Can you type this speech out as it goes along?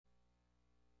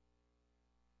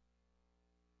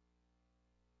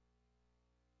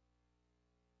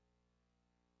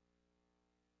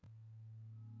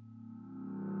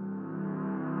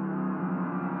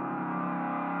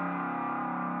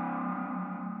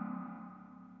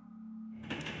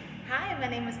my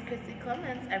name is Chrissy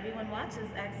Clements. Everyone watches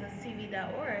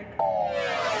AccessTV.org.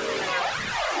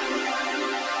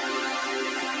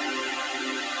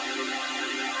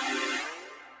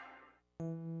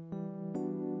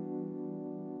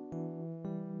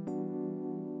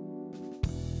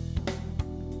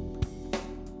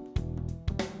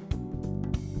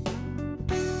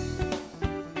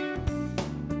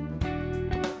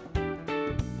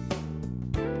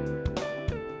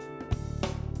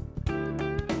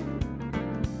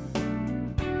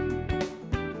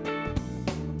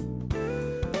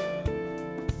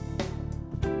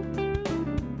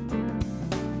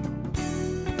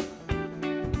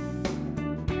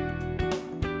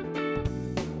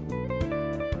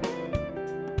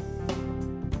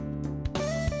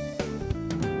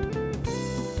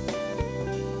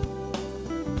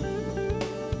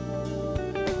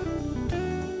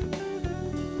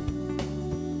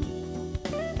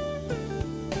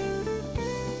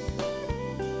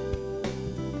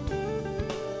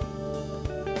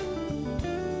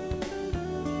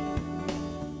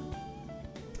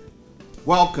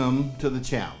 Welcome to the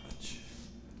challenge.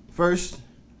 First,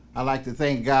 I'd like to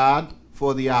thank God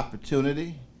for the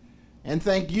opportunity and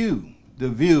thank you, the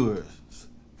viewers,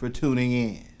 for tuning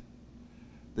in.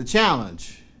 The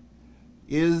challenge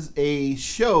is a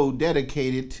show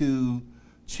dedicated to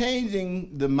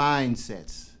changing the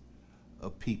mindsets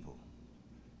of people,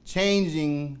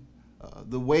 changing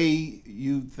the way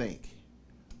you think.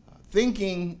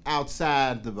 Thinking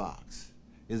outside the box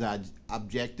is our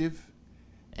objective,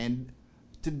 and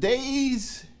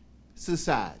today's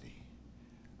society,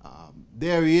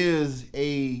 there is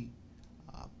a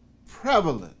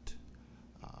prevalent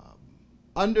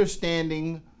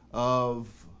understanding of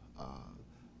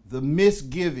the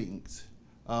misgivings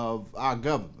of our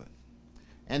government.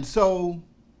 And so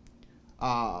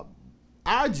our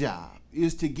job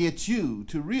is to get you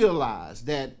to realize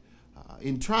that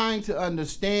in trying to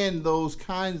understand those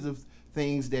kinds of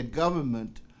things that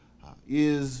government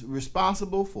is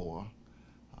responsible for,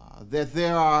 that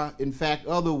there are, in fact,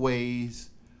 other ways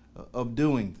of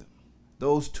doing them.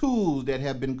 Those tools that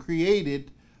have been created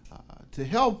to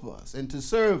help us and to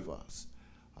serve us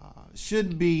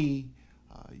should be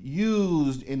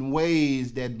used in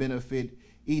ways that benefit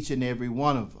each and every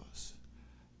one of us.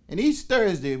 And each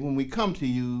Thursday when we come to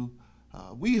you,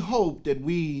 we hope that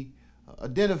we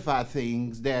identify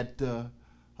things that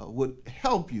would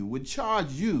help you, would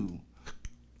charge you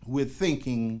with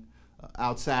thinking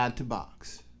outside the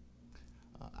box.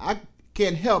 I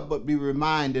can't help but be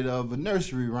reminded of a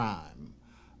nursery rhyme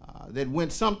that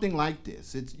went something like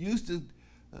this. It used to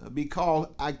be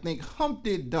called, I think,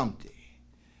 Humpty Dumpty.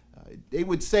 They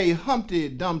would say Humpty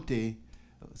Dumpty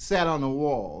sat on a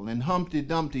wall, and Humpty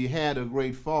Dumpty had a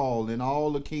great fall, and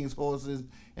all the king's horses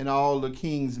and all the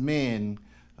king's men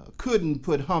couldn't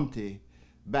put Humpty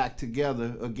back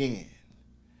together again.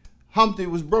 Humpty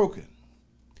was broken,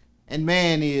 and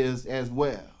man is as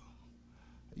well.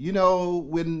 You know,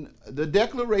 when the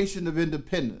Declaration of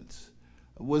Independence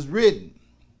was written,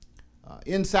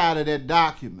 inside of that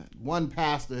document, one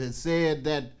pastor has said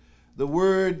that the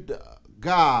word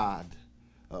God,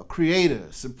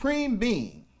 creator, supreme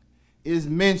being, is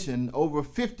mentioned over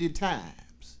 50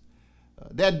 times.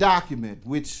 That document,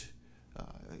 which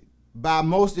by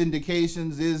most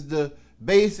indications is the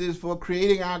basis for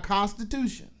creating our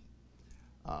Constitution,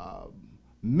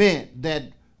 meant that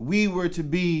we were to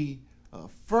be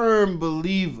firm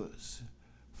believers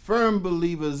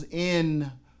in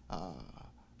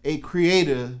a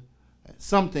creator,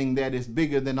 something that is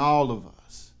bigger than all of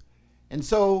us. And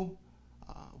so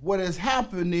what has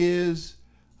happened is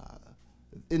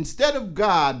instead of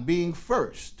God being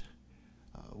first,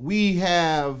 we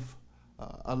have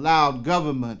allowed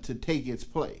government to take its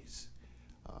place.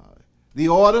 The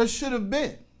order should have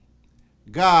been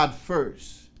God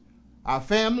first, our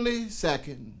family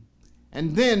second,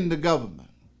 and then the government.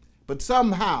 But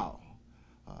somehow,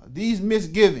 these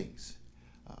misgivings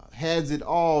has it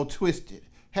all twisted,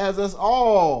 has us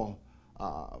all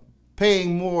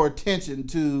paying more attention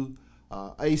to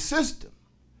a system,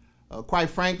 quite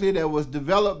frankly, that was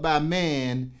developed by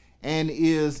man and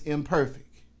is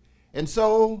imperfect. And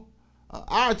so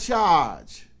our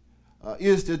charge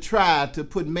is to try to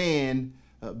put man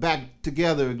back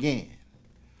together again.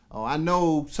 I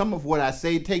know some of what I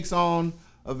say takes on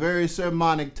a very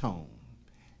sermonic tone.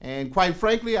 And quite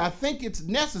frankly, I think it's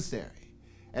necessary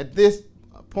at this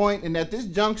point and at this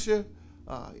juncture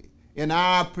in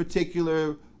our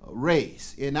particular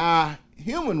race, in our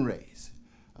human race,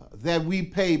 that we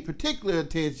pay particular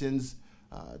attention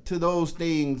to those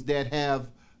things that have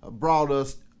brought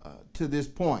us to this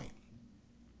point.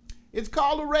 It's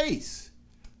called a race.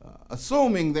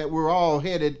 assuming that we're all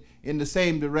headed in the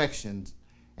same directions.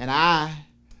 And I,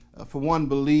 for one,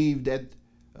 believe that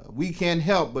we can't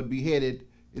help but be headed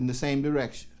in the same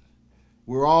direction.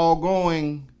 We're all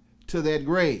going to that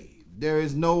grave. There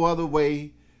is no other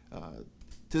way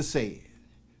to say it.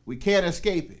 We can't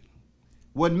escape it.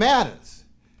 What matters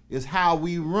is how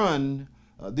we run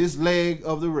this leg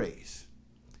of the race.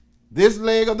 This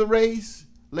leg of the race,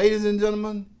 ladies and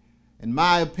gentlemen, in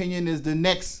my opinion, is the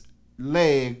next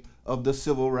leg of the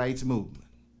civil rights movement.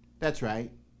 That's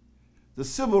right. The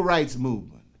civil rights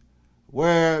movement,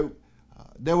 where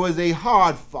there was a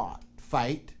hard-fought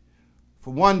fight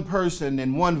for one person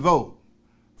and one vote,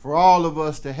 for all of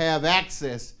us to have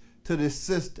access to this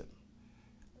system.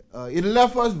 It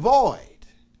left us void,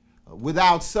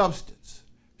 without substance.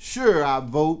 Sure, our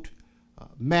vote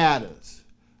matters,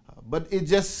 but it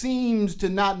just seems to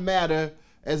not matter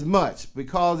as much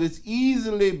because it's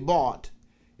easily bought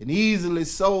and easily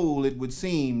sold, it would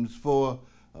seem, for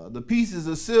the pieces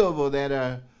of silver that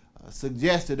are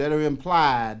suggested, that are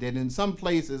implied, that in some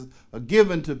places are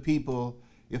given to people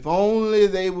if only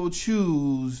they will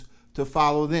choose to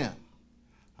follow them.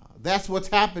 That's what's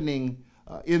happening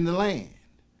in the land.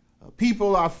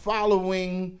 People are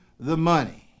following the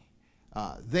money.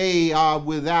 They are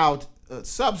without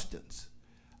substance.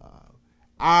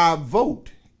 Our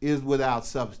vote is without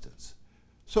substance.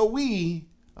 So we,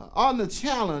 on the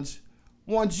challenge,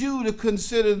 want you to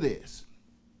consider this.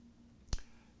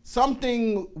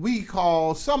 Something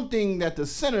that the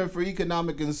Center for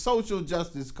Economic and Social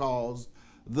Justice calls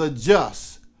the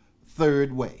just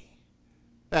third way.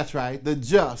 That's right, the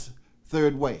just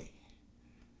third way.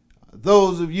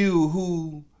 Those of you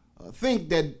who think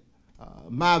that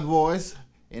my voice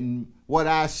and what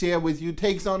I share with you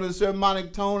takes on a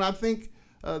sermonic tone, I think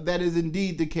that is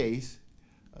indeed the case.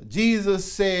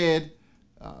 Jesus said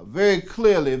very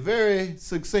clearly, very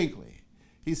succinctly,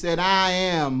 he said, I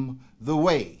am the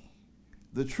way,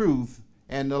 the truth,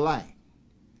 and the light.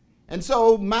 And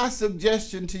so my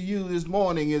suggestion to you this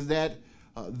morning is that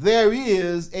there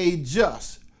is a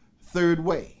just third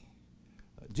way.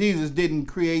 Jesus didn't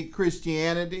create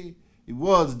Christianity. He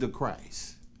was the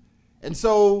Christ. And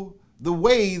so the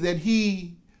way that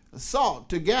he sought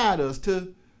to guide us,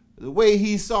 the way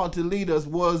he sought to lead us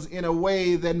was in a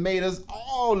way that made us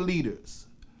all leaders.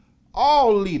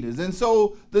 All leaders. And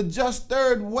so the just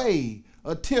third way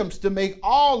attempts to make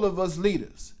all of us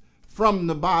leaders from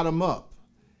the bottom up,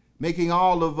 making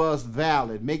all of us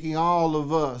valid, making all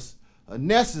of us a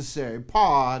necessary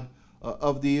part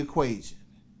of the equation.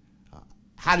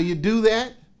 How do you do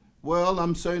that? Well,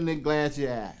 I'm certainly glad you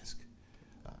asked.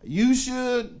 You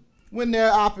should, when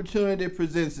their opportunity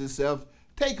presents itself,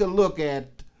 take a look at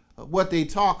what they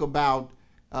talk about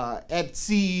at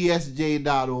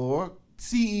cesj.org,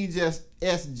 cesj.org,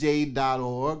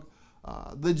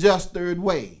 the Just Third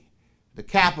Way, the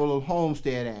Capital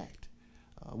Homestead Act,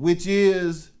 which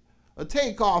is a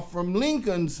takeoff from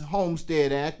Lincoln's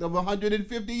Homestead Act of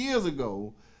 150 years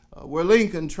ago, where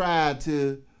Lincoln tried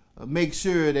to make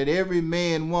sure that every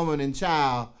man, woman, and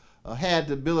child had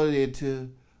the ability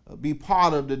to be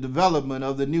part of the development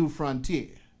of the new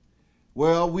frontier.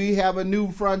 Well, we have a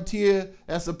new frontier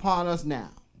that's upon us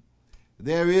now.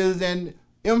 There is an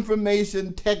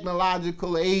information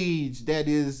technological age that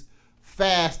is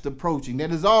fast approaching,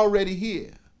 that is already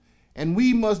here, and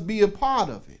we must be a part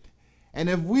of it. And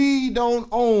if we don't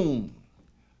own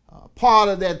part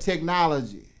of that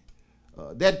technology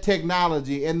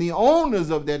and the owners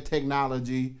of that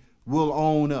technology will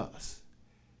own us.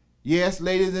 Yes,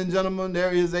 ladies and gentlemen,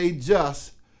 there is a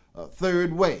just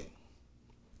third way.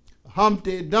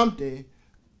 Humpty Dumpty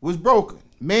was broken.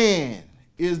 Man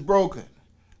is broken.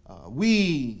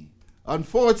 We,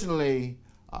 unfortunately,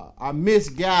 are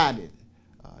misguided,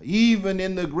 even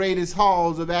in the greatest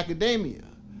halls of academia.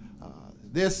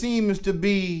 There seems to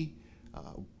be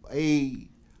a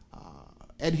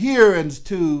adherence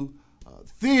to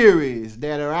theories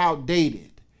that are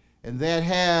outdated and that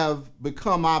have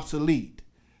become obsolete,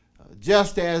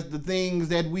 just as the things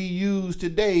that we use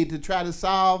today to try to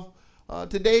solve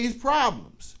today's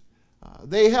problems.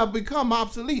 They have become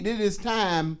obsolete. It is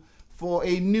time for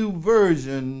a new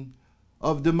version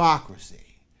of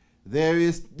democracy.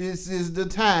 This is the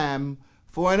time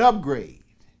for an upgrade.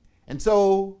 And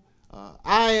so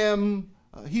I am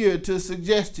here to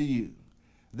suggest to you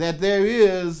that there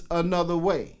is another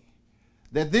way,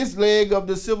 that this leg of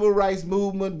the civil rights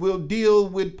movement will deal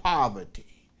with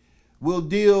poverty, will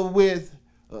deal with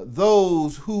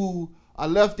those who are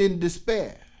left in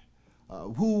despair,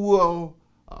 who will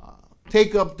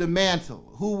take up the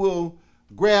mantle, who will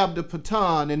grab the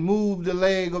baton and move the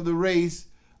leg of the race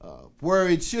where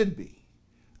it should be.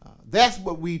 That's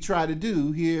what we try to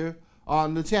do here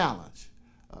on the challenge,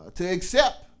 to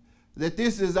accept that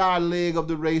this is our leg of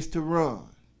the race to run,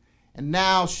 and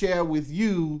now share with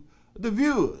you, the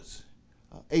viewers,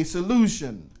 a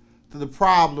solution to the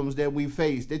problems that we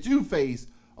face, that you face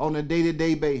on a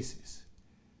day-to-day basis.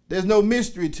 There's no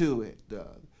mystery to it.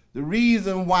 The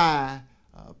reason why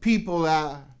people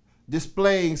are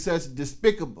displaying such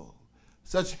despicable,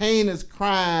 such heinous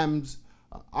crimes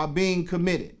are being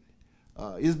committed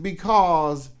is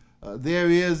because there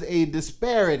is a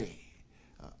disparity,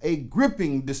 a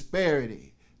gripping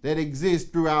disparity that exists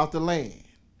throughout the land.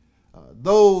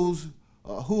 Those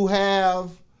who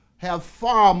have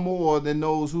far more than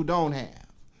those who don't have.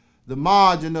 The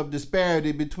margin of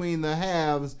disparity between the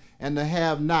haves and the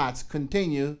have-nots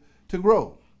continue to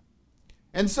grow.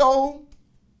 And so,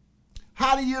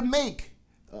 how do you make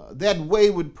that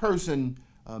wayward person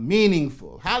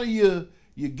meaningful? How do you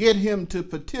get him to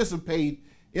participate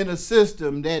in a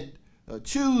system that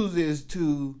chooses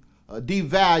to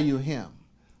devalue him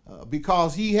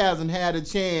because he hasn't had a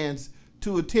chance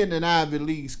to attend an Ivy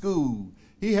League school?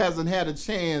 He hasn't had a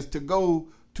chance to go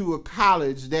to a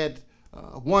college that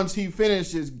once he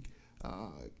finishes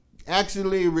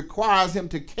actually requires him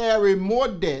to carry more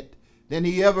debt than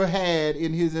he ever had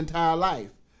in his entire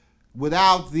life,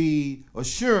 without the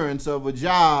assurance of a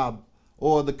job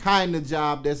or the kind of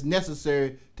job that's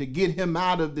necessary to get him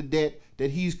out of the debt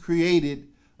that he's created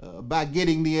by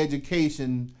getting the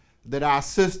education that our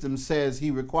system says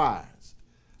he requires.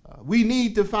 We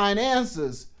need to find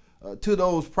answers to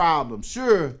those problems.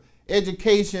 Sure,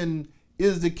 education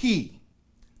is the key,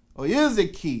 or is a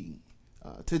key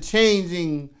to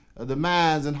changing the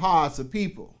minds and hearts of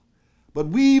people. But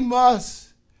we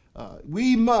must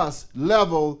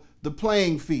level the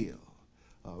playing field.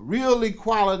 Real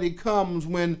equality comes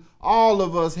when all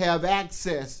of us have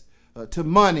access to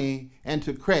money and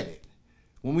to credit.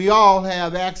 When we all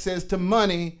have access to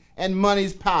money and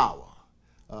money's power.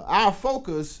 Our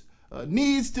focus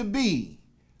needs to be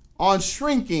on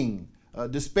shrinking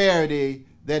disparity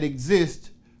that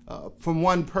exists from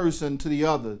one person to the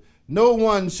other. No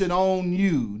one should own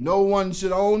you. No one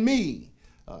should own me.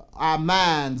 Our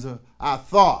minds, our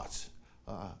thoughts,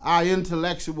 our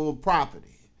intellectual property.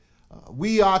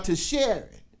 We are to share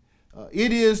it.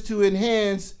 It is to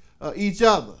enhance each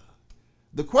other.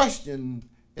 The question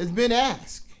has been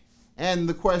asked, and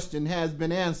the question has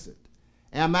been answered.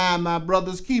 Am I my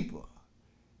brother's keeper?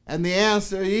 And the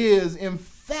answer is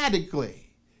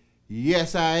emphatically,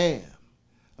 yes, I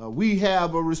am. We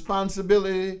have a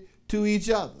responsibility to each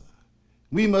other.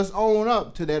 We must own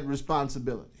up to that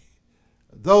responsibility.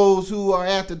 Those who are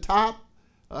at the top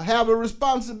have a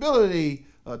responsibility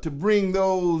to bring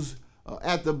those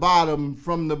at the bottom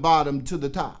from the bottom to the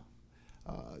top.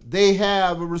 They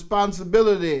have a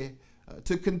responsibility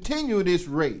to continue this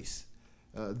race.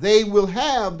 They will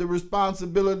have the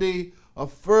responsibility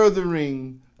of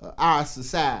furthering our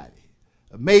society,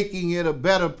 making it a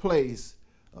better place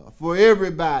for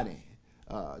everybody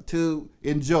to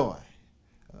enjoy.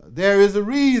 There is a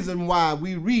reason why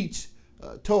we reach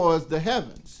towards the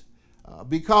heavens,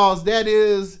 because that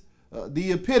is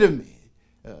the epitome,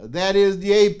 that is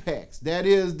the apex, that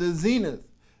is the zenith,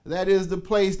 that is the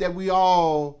place that we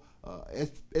all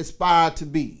aspire to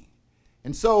be.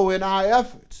 And so in our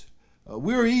efforts,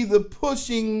 we're either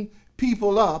pushing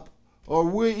people up, or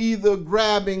we're either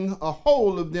grabbing a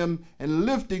hold of them and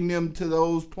lifting them to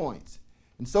those points.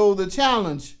 And so the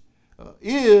challenge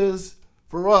is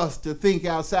for us to think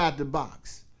outside the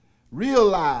box.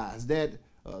 Realize that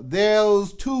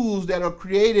those tools that are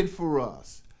created for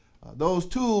us, those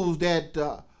tools that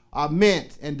are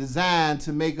meant and designed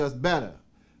to make us better,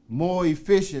 more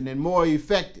efficient and more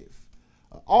effective,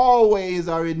 always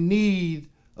are in need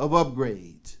of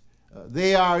upgrades.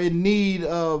 They are in need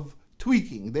of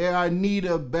tweaking. They are in need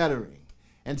of bettering.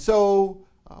 And so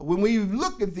when we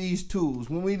look at these tools,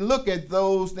 when we look at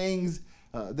those things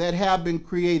that have been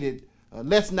created,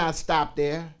 let's not stop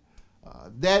there.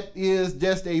 That is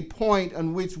just a point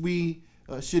on which we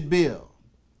should build.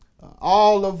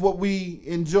 All of what we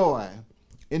enjoy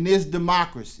in this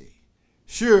democracy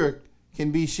sure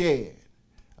can be shared.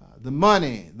 The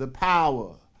money, the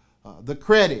power, the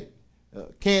credit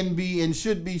can be and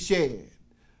should be shared.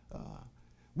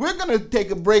 We're going to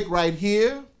take a break right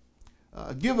here.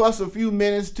 Give us a few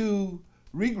minutes to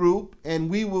regroup, and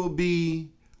we will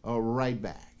be right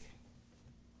back.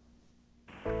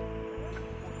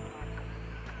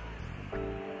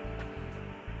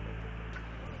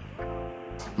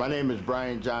 My name is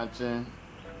Brian Johnson,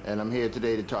 and I'm here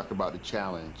today to talk about the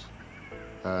challenge.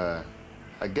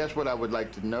 I guess what I would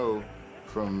like to know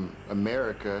from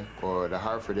America or the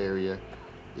Hartford area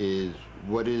is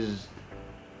what is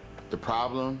the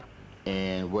problem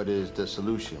and what is the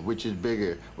solution, which is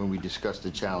bigger when we discuss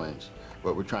the challenge.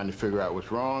 What we're trying to figure out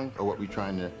what's wrong or what we're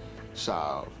trying to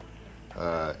solve.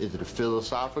 Is it a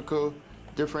philosophical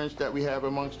difference that we have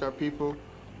amongst our people,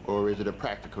 or is it a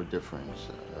practical difference?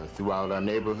 Throughout our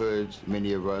neighborhoods,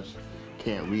 many of us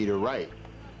can't read or write.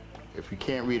 If we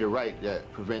can't read or write,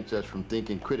 that prevents us from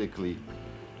thinking critically.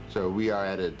 So we are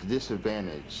at a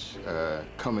disadvantage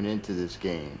coming into this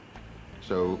game.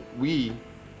 So we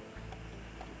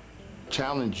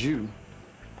challenge you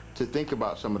to think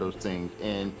about some of those things.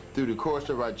 And through the course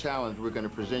of our challenge, we're going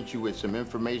to present you with some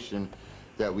information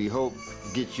that we hope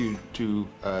gets you to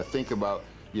think about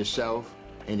yourself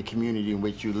and the community in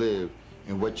which you live,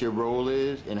 and what your role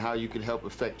is and how you can help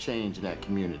affect change in that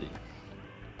community.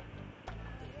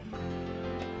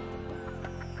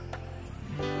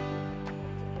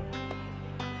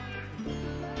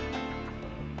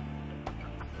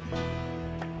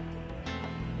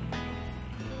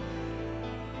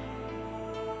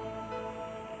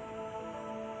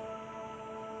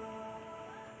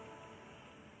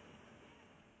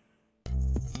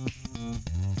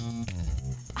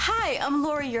 Hi, I'm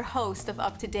Lori, your host of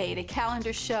Up to Date, a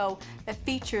calendar show that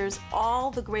features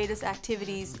all the greatest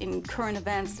activities in current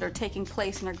events that are taking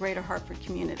place in our greater Hartford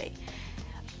community.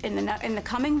 In the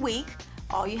coming week,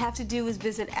 all you have to do is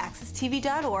visit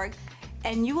accesstv.org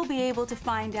and you will be able to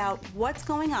find out what's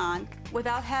going on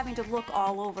without having to look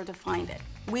all over to find it.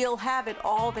 We'll have it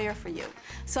all there for you.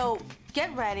 So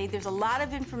get ready, there's a lot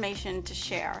of information to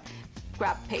share.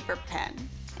 Grab a paper, pen,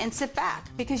 and sit back,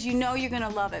 because you know you're going to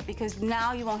love it, because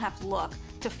now you won't have to look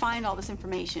to find all this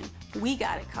information. We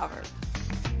got it covered.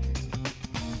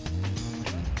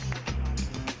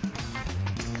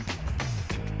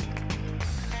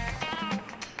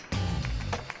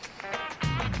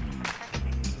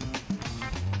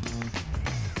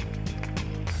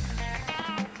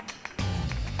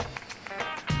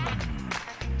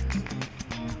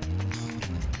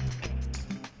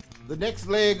 The next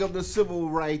leg of the civil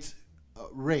rights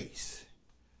race.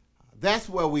 That's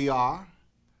where we are.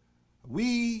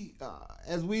 We,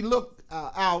 as we look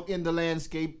out in the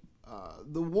landscape,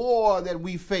 the war that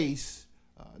we face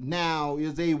now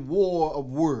is a war of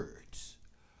words.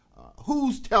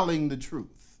 Who's telling the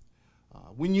truth?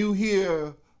 When you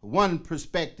hear one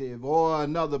perspective or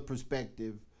another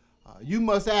perspective, you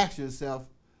must ask yourself,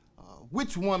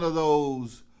 which one of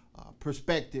those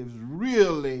perspectives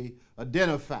really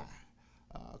identify?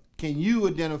 Can you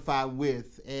identify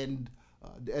with and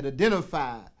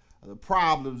identify the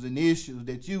problems and issues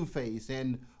that you face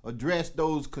and address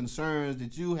those concerns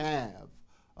that you have?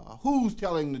 Who's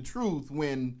telling the truth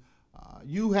when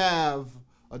you have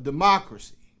a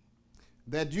democracy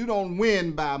that you don't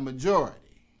win by majority?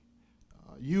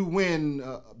 You win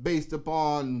based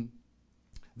upon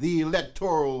the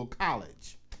electoral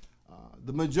college.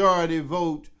 The majority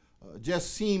vote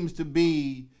just seems to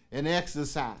be an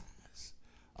exercise.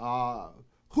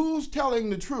 Who's telling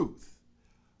the truth?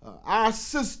 Our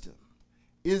system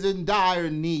is in dire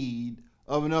need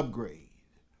of an upgrade.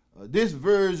 This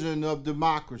version of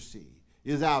democracy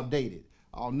is outdated.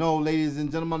 No, ladies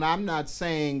and gentlemen, I'm not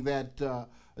saying that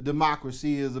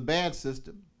democracy is a bad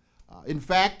system. In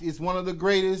fact, it's one of the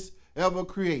greatest ever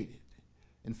created.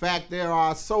 In fact, there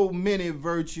are so many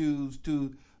virtues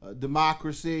to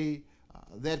democracy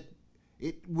that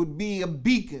it would be a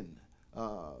beacon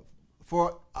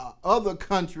for other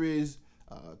countries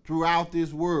throughout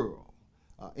this world,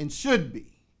 and should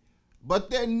be. But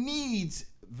there needs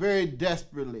very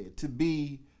desperately to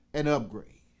be an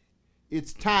upgrade.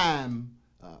 It's time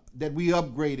that we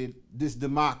upgraded this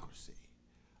democracy.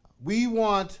 We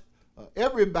want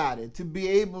everybody to be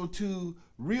able to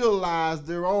realize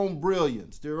their own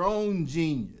brilliance, their own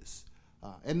genius.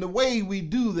 And the way we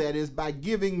do that is by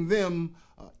giving them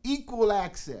equal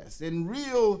access and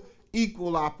real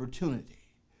equal opportunity,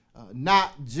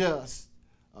 not just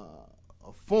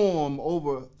a form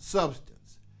over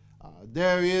substance.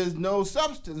 There is no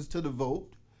substance to the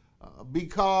vote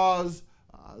because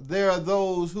there are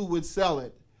those who would sell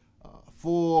it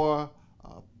for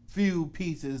a few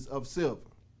pieces of silver.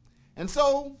 And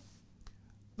so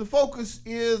the focus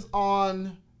is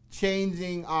on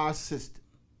changing our system.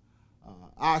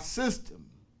 Our system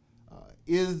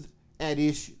is at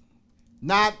issue,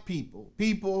 not people.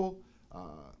 People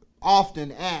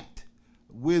often act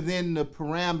within the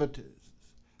parameters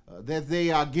that they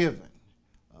are given.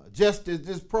 Just as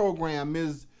this program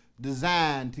is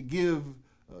designed to give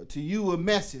to you a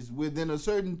message within a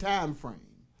certain time frame,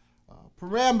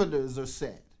 parameters are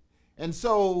set. And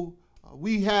so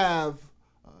we have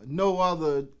no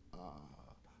other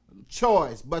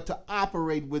choice but to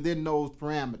operate within those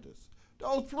parameters.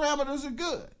 Those parameters are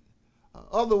good.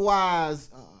 Otherwise,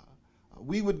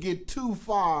 we would get too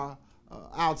far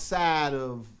outside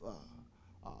of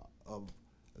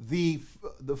the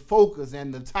focus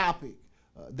and the topic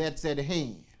that's at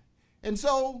hand. And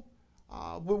so,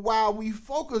 while we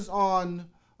focus on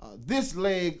this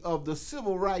leg of the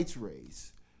civil rights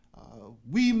race,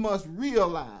 we must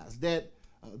realize that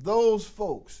those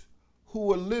folks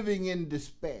who are living in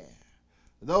despair,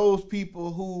 those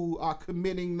people who are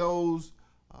committing those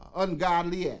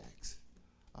ungodly acts,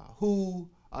 who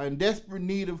are in desperate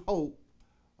need of hope,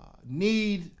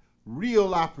 need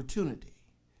real opportunity.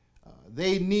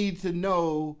 They need to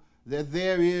know that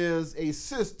there is a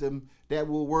system that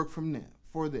will work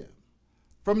for them.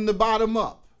 From the bottom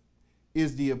up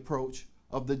is the approach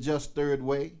of the Just Third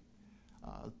Way.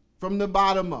 From the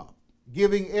bottom up,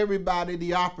 giving everybody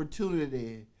the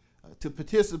opportunity to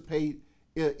participate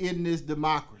in this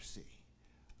democracy.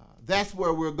 That's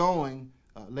where we're going,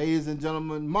 ladies and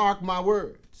gentlemen. Mark my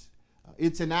words.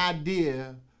 It's an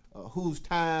idea whose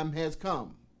time has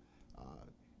come.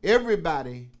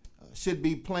 Everybody should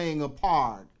be playing a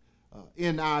part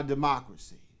in our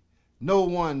democracy. No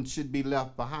one should be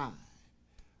left behind.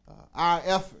 Our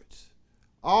efforts,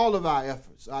 all of our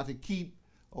efforts, are to keep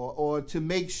or to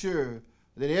make sure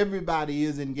that everybody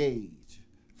is engaged,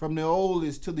 from the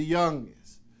oldest to the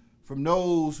youngest, from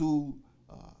those who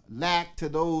lack to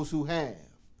those who have,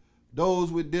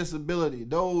 those with disability,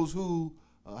 those who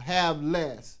have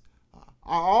less,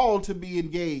 are all to be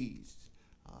engaged.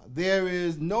 There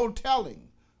is no telling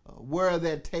where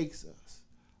that takes us.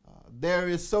 There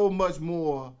is so much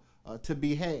more to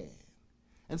be had.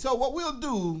 And so what we'll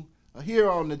do here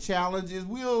on the challenge is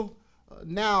we'll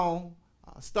now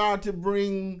start to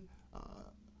bring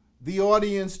the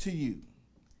audience to you.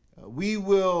 We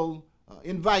will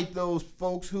invite those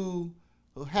folks who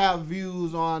have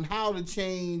views on how to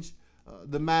change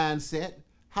the mindset,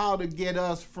 how to get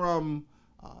us from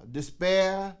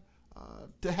despair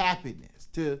to happiness,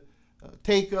 to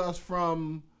take us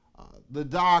from the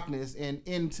darkness and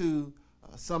into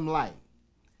some light.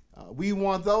 We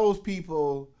want those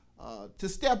people to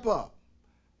step up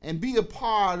and be a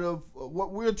part of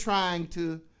what we're trying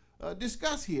to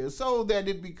discuss here, so that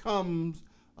it becomes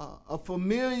a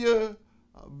familiar,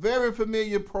 very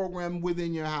familiar program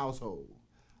within your household.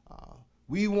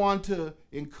 We want to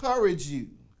encourage you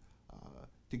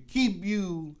to keep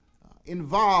you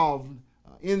involved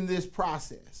in this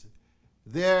process.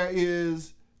 There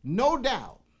is no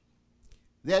doubt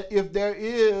that if there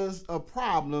is a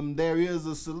problem, there is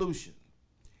a solution.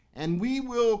 And we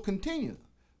will continue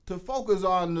to focus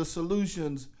on the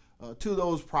solutions to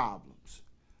those problems.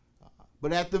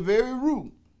 But at the very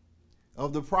root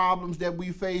of the problems that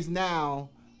we face now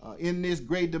in this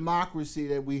great democracy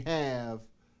that we have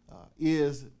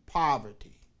is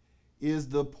poverty, is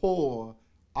the poor,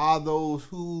 are those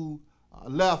who are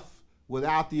left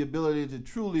without the ability to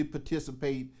truly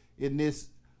participate in this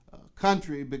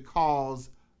country because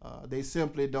they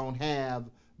simply don't have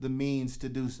the means to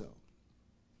do so.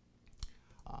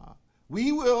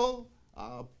 We will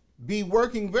be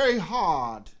working very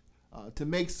hard to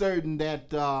make certain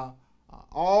that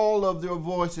all of their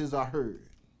voices are heard.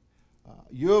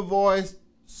 Your voice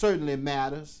certainly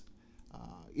matters.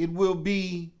 It will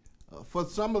be for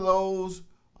some of those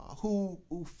who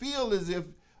feel as if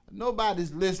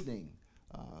nobody's listening.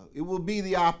 It will be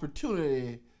the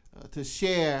opportunity to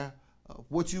share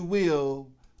what you will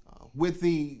with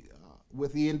the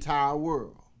entire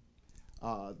world.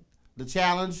 The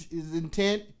challenge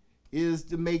intent is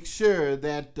to make sure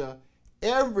that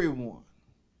everyone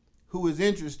who is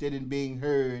interested in being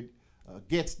heard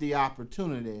gets the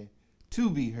opportunity to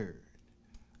be heard.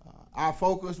 Our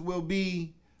focus will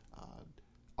be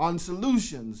on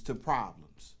solutions to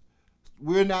problems.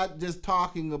 We're not just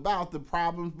talking about the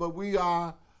problems, but we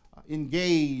are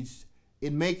engaged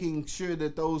in making sure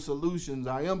that those solutions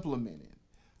are implemented.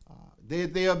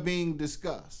 They are being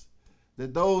discussed,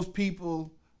 that those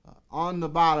people on the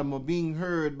bottom are being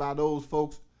heard by those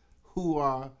folks who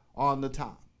are on the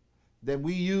top, that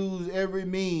we use every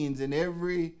means and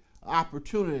every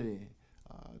opportunity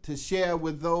to share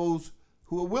with those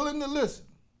who are willing to listen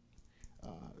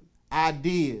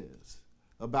ideas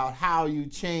about how you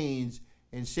change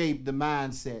and shape the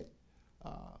mindset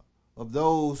of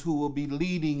those who will be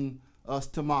leading us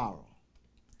tomorrow.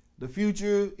 The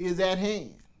future is at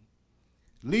hand.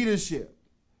 Leadership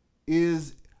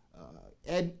is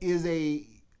a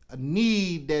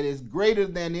need that is greater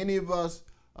than any of us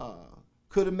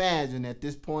could imagine at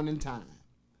this point in time.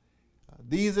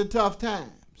 These are tough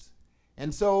times.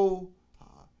 And so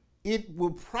it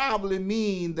will probably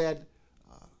mean that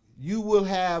you will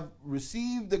have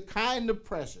received the kind of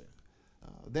pressure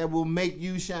that will make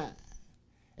you shine.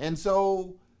 And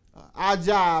so our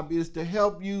job is to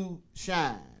help you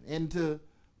shine and to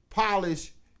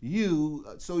polish you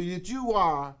so that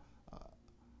you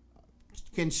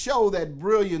can show that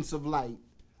brilliance of light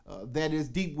that is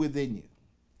deep within you.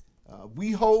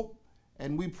 We hope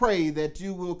and we pray that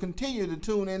you will continue to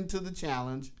tune into the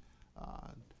challenge,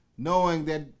 knowing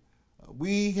that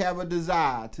we have a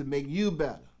desire to make you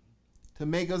better, to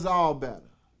make us all better.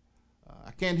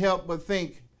 I can't help but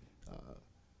think,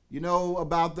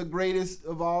 about the greatest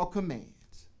of all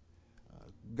commands.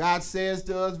 God says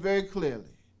to us very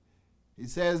clearly, he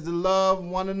says to love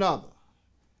one another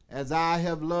as I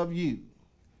have loved you,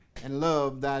 and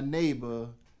love thy neighbor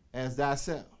as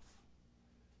thyself.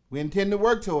 We intend to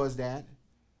work towards that.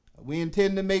 We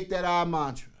intend to make that our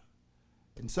mantra.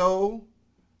 And so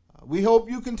we hope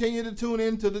you continue to tune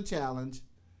into the challenge.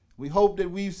 We hope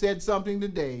that we've said something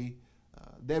today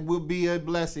that will be a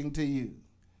blessing to you.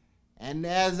 And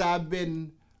as I've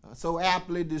been so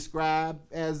aptly described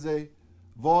as a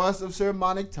voice of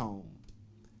sermonic tone,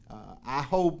 I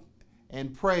hope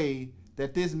and pray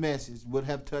that this message would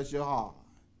have touched your heart.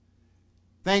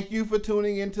 Thank you for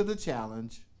tuning into the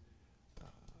challenge.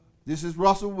 This is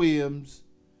Russell Williams.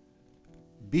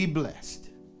 Be blessed.